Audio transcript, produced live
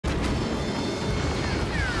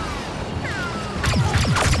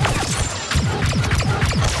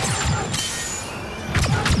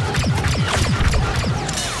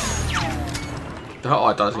Oh,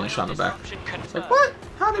 I thought I was getting shot in the back. It's like, what?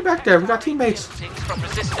 How are they back there? We got teammates. From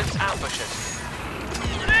resistance ambushes.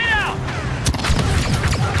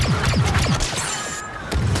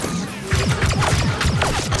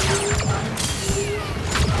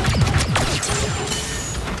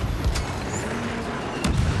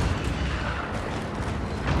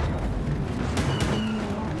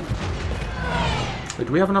 Wait,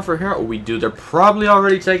 do we have enough for here? Oh, we do. They're probably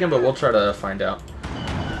already taken, but we'll try to find out.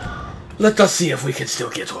 Let us see if we can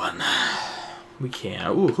still get one. We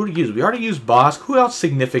can. Ooh, who to use? We already used Boss. Who else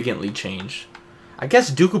significantly changed? I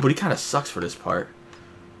guess Dooku, but he kind of sucks for this part.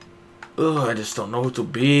 Ugh, I just don't know who to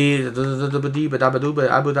be. Fuck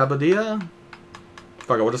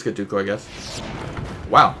it, we'll just get Dooku, I guess.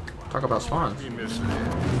 Wow. Talk about spawns.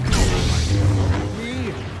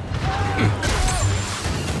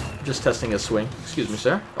 Just testing his swing. Excuse me,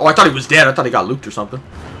 sir. Oh, I thought he was dead. I thought he got looped or something.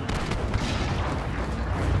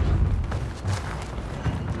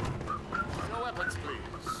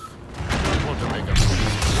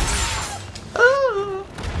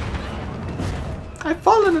 I've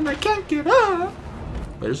fallen and I can't get up.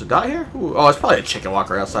 Wait, there's a dot here? Ooh, oh, it's probably a chicken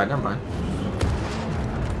walker outside. Never mind.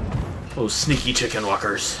 Oh, sneaky chicken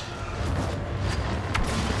walkers.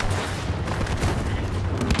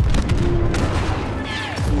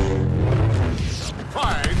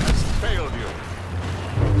 Pride has failed you.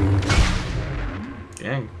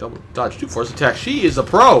 Dang, double dodge, 2 force attack. She is a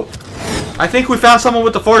pro. I think we found someone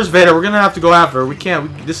with the Force Vader. We're gonna have to go after her. We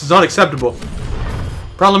can't. This is unacceptable.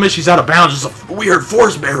 Problem is she's out of bounds. There's a weird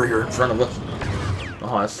force barrier in front of us.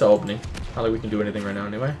 Oh, that's the opening. Not like we can do anything right now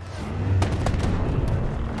anyway.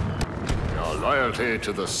 Your loyalty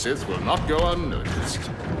to the Sith will not go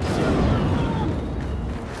unnoticed.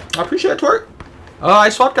 I appreciate it, Twerk. I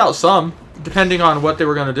swapped out some, depending on what they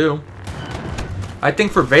were going to do. I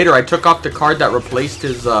think for Vader, I took off the card that replaced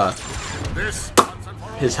his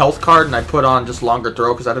health card, and I put on just longer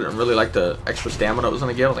throw, because I didn't really like the extra stamina it was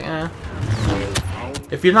going to give. I was like, eh.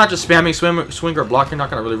 If you're not just spamming swing or block, you're not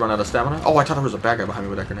going to really run out of stamina. Oh, I thought there was a bad guy behind me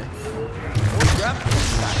with that grenade.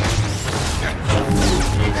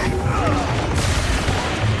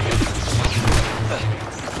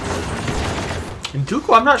 In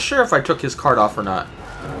Dooku, I'm not sure if I took his card off or not.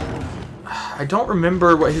 I don't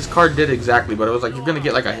remember what his card did exactly, but it was like you're going to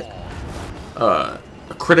get like a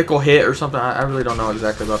critical hit or something. I really don't know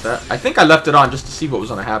exactly about that. I think I left it on just to see what was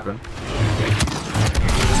going to happen.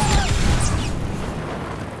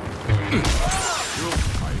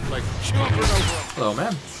 Hello,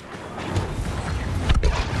 man.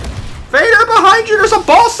 Vader, behind you! There's a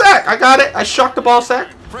ball sack! I got it! I shocked the ball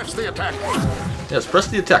sack. Press the attack. Yes, press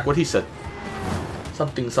the attack. What he said.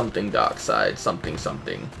 Something, something, dark side. Something,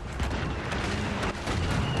 something.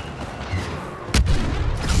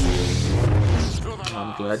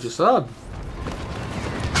 I'm glad you subbed.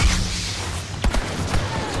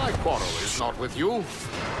 My quarrel is not with you.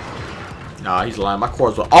 Nah, he's lying. My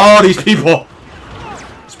quarrel's with all these people!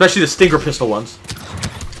 Especially the stinger pistol ones.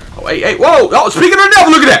 Oh, hey, hey, whoa! Oh, speaking of the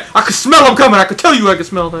devil, look at that! I could smell him coming. I could tell you I could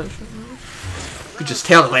smell that. You could just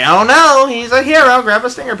tell, like, oh no, he's a hero. Grab a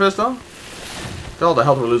stinger pistol. Look at all the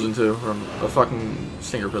health we're losing too from a fucking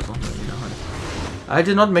stinger pistol. I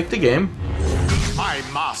did not make the game. My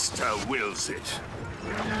master wills it.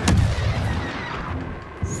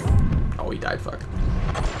 Oh, he died. Fuck.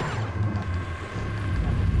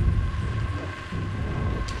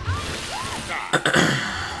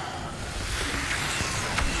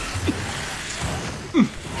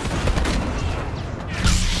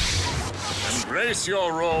 Embrace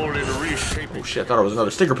your role in reshaping. Oh shit, I thought it was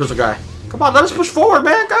another stinger pistol guy. Come on, let us push forward,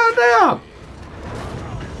 man. Goddamn.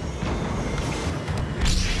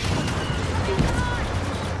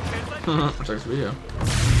 Sucks for you.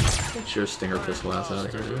 Get your stinger pistol ass out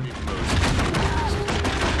of here, dude.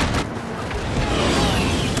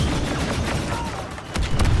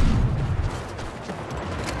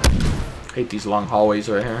 Hate these long hallways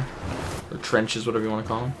right here. Or trenches, whatever you want to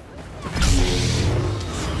call them.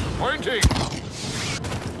 Pointing.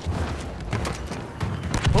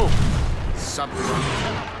 Oh, something.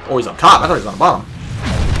 Oh, he's on top. I thought he was on the bottom.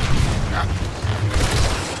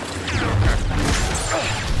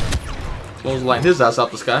 Clothesline his ass out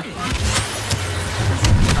the sky.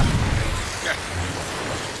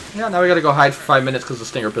 Yeah, now we gotta go hide for 5 minutes because of the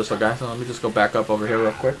stinger pistol guy. So let me just go back up over here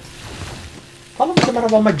real quick. How long is I'm out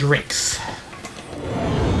of all my drinks?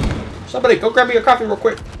 Somebody, go grab me a coffee real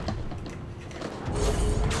quick.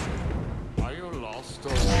 Are you lost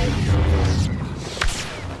or...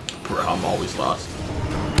 Bro, I'm always lost.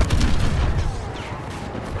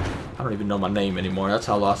 I don't even know my name anymore. That's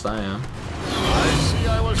how lost I am. I see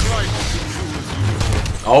I was right to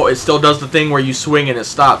choose you. Oh, it still does the thing where you swing and it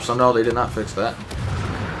stops. So no, they did not fix that.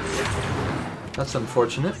 That's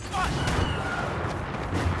unfortunate.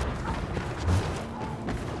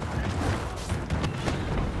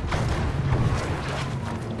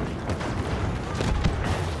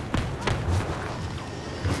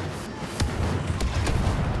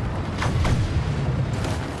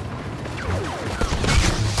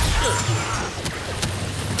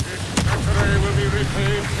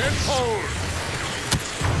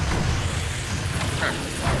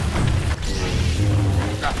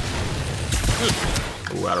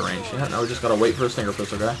 Ooh, out of range. Yeah, now we just gotta wait for a stinger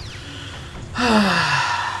pistol guy.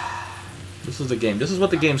 This is the game. This is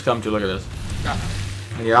what the game's come to. Look at this.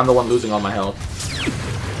 And yeah, I'm the one losing all my health.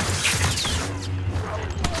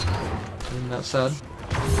 Isn't that sad?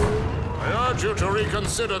 I urge you to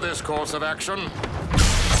reconsider this course of action.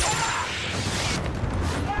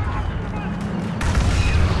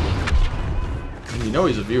 And you know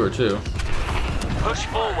he's a viewer too. Push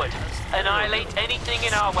forward. Annihilate anything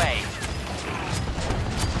in our way.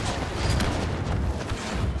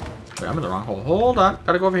 Wait, I'm in the wrong hole. Hold on.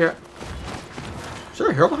 Gotta go over here. Is there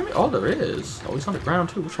a hero behind me? Oh, there is. Oh, he's on the ground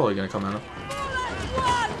too. Which hole are you gonna come out of?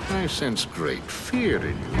 I sense great fear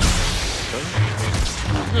in you.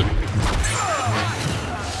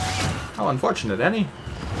 How unfortunate, Annie.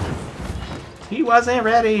 He wasn't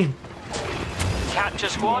ready. Capture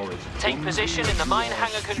squad, take position in the mine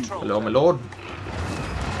hangar control. Hello, my lord.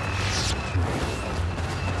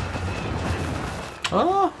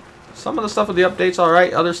 Oh, some of the stuff with the updates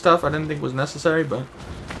alright. Other stuff I didn't think was necessary, but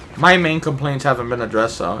my main complaints haven't been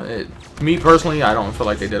addressed, so me personally, I don't feel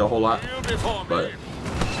like they did a whole lot. But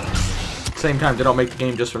at the same time, they don't make the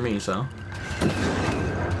game just for me, so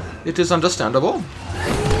it is understandable.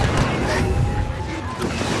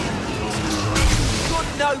 You're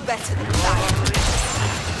no better than that.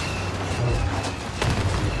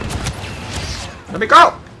 Let me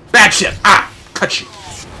go! Bad shit! Ah! Cut you!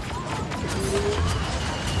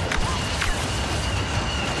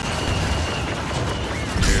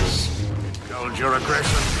 Indulge your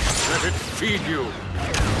aggression. Let it feed you.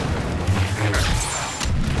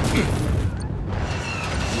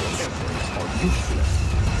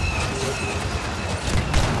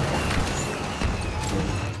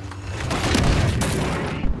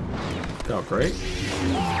 Oh, great.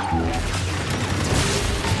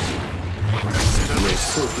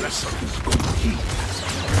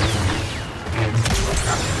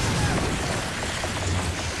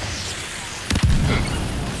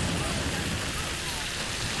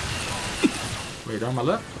 Wait, on my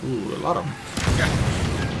left? Ooh, a lot of them.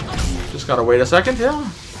 Just gotta wait a second, yeah.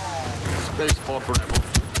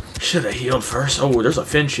 Should have healed first. Oh, there's a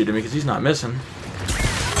Finn shooting me because he's not missing.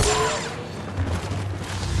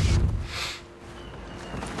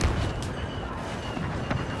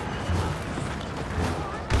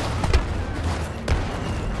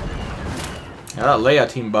 Yeah, that Leia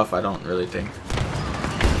team buff, I don't really think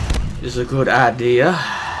is a good idea.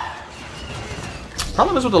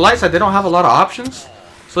 Problem is with the light side, they don't have a lot of options.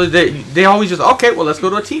 So they always just, okay, well, let's go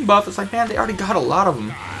to a team buff. It's like, man, they already got a lot of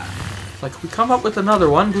them. It's like, we come up with another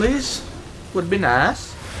one, please? Would be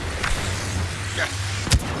nice.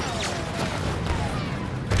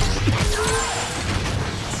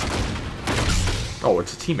 Oh,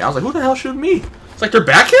 it's a teammate. I was like, who the hell shooting me? It's like, they're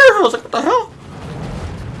back here? I was like, what the hell?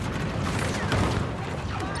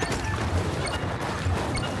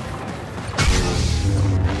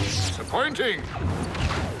 Disappointing.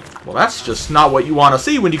 Well, that's just not what you want to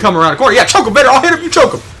see when you come around the corner. Yeah, choke him better. I'll hit him, you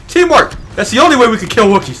choke him. Teamwork. That's the only way we can kill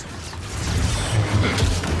Wookiees.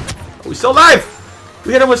 Oh, he's still alive.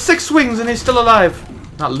 We hit him with 6 swings and he's still alive.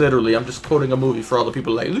 Not literally. I'm just quoting a movie for all the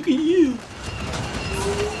people like, look at you.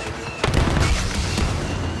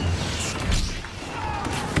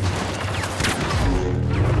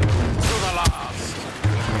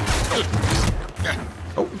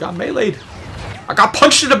 Oh, we got meleeed. I got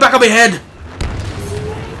punched in the back of my head.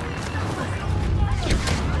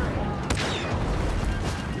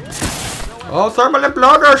 Oh, thermal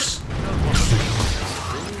imploders.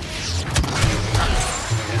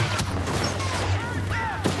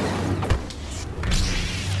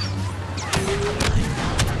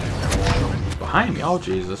 Behind me, oh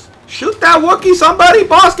Jesus. Shoot that Wookiee, somebody!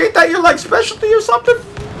 Boss, ain't that your like specialty or something?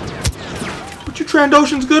 What you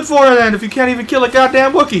Trandoshans good for then if you can't even kill a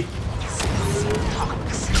goddamn Wookiee?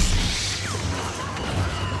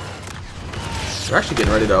 They're actually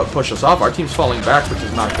getting ready to push us off. Our team's falling back, which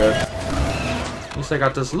is not good. At least I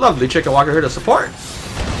got this lovely chicken walker here to support.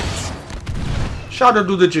 Shout out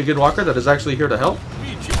to the chicken walker that is actually here to help.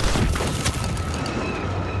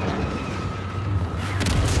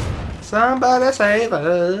 Somebody save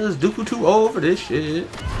us. Dooku too old for this shit.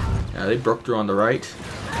 Yeah, they broke through on the right.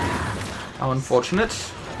 How unfortunate.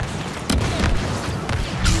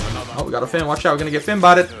 Oh, we got a Finn. Watch out. We're going to get Finn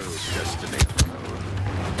botted.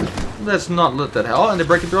 Let's not let that hell. And they're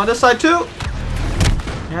breaking through on this side too.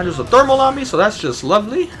 And there's a thermal on me, so that's just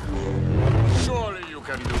lovely. Surely you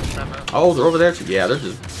can do better. Oh, they're over there too. Yeah, they're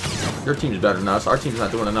just... Their team's better than us. Our team's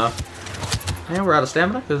not doing enough. And we're out of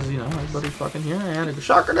stamina because, you know, everybody's fucking here. And a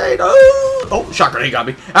shock grenade. Oh, shock grenade got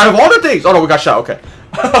me. Out of all the things. Oh, no, we got shot. Okay.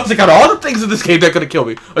 I was like, out of all the things in this game that could have killed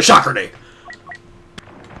me, a shock grenade.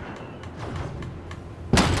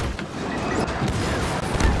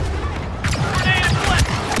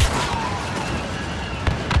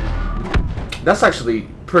 That's actually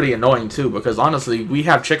pretty annoying, too, because, honestly, we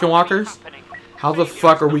have chicken walkers. How the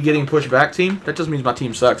fuck are we getting pushed back, team? That just means my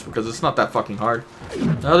team sucks, because it's not that fucking hard.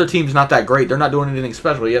 The other team's not that great. They're not doing anything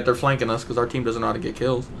special, yet they're flanking us, because our team doesn't know how to get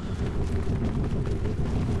kills.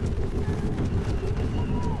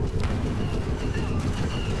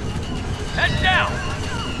 Head down!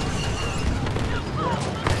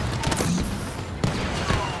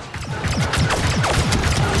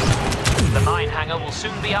 The mine hangar will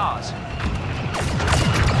soon be ours.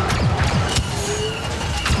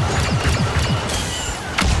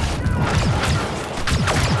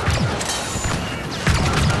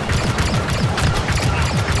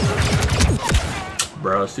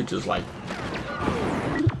 Bro, this dude just like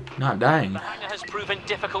not dying. The hangar has proven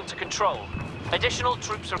difficult to control. Additional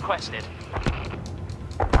troops requested.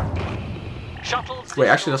 Shuttles. Wait,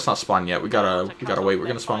 actually, let's not spawn yet. We gotta wait. We're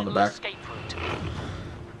gonna spawn on the back.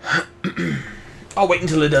 I'll wait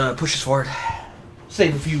until it pushes forward.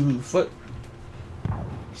 Save a few foot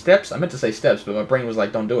steps. I meant to say steps, but my brain was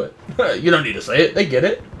like, "Don't do it." You don't need to say it. They get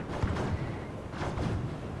it.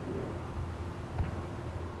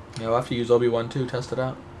 Yeah, we'll have to use Obi-Wan too. Test it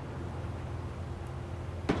out.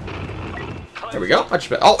 There we go. Much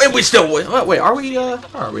better. Oh, and we still win. Wait, are we? Where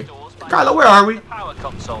are we? Kylo, where are we? Power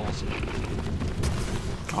consoles.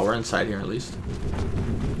 Oh, we're inside here at least.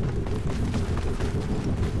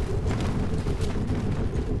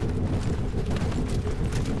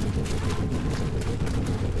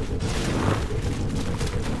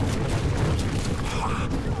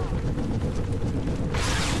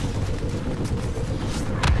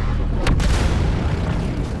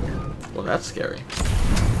 Well, that's scary.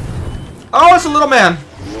 Oh, it's a little man.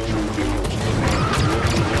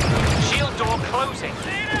 Shield door closing.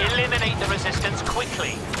 Eliminate the resistance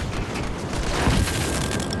quickly.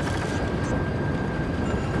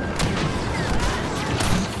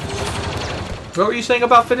 What were you saying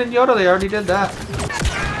about Finn and Yoda? They already did that.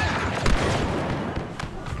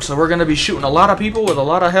 So we're going to be shooting a lot of people with a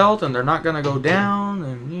lot of health, and they're not going to go down,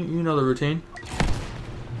 and you know the routine.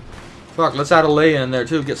 Fuck, let's add a Leia in there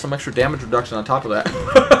too, get some extra damage reduction on top of that.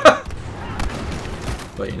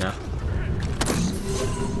 But you know.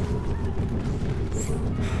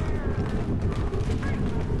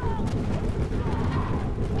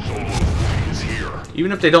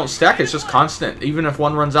 Even if they don't stack, it's just constant. Even if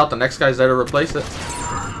one runs out, the next guy's there to replace it.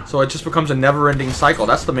 So it just becomes a never-ending cycle.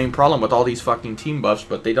 That's the main problem with all these fucking team buffs,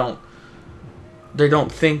 but they don't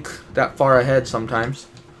think that far ahead sometimes.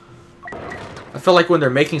 I feel like when they're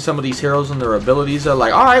making some of these heroes and their abilities, they're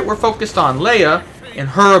like, alright, we're focused on Leia and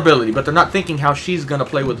her ability, but they're not thinking how she's going to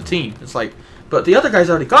play with the team. It's like, but the other guys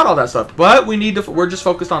already got all that stuff, but we're just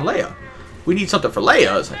focused on Leia. We need something for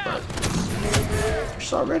Leia. It's like, but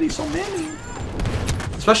there's already so many.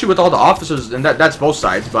 Especially with all the officers, and that's both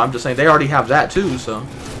sides, but I'm just saying they already have that too, so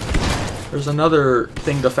there's another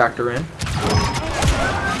thing to factor in.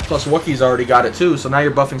 Plus Wookiee's already got it too, so now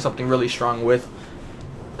you're buffing something really strong with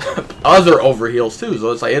other overheals too,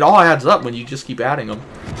 so it's like it all adds up when you just keep adding them.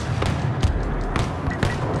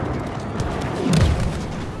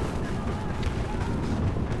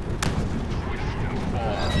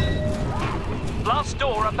 Blast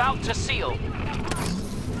door about to seal.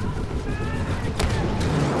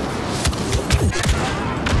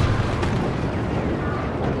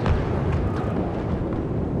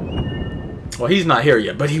 Well, he's not here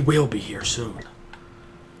yet, but he will be here soon.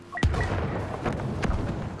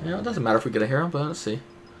 Yeah, it doesn't matter if we get a hero, but let's see.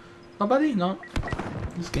 Nobody? No.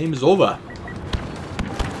 This game is over.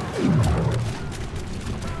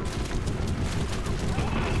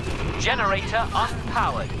 Generator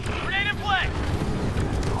unpowered. Grenade in play!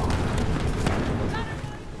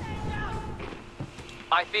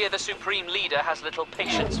 I fear the Supreme Leader has little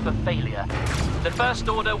patience for failure. The First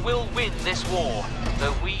Order will win this war,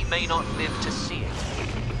 though we may not live to see it.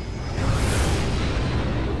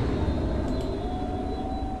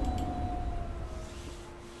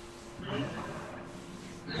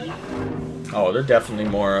 Oh, they're definitely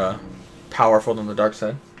more powerful than the dark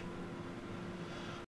side.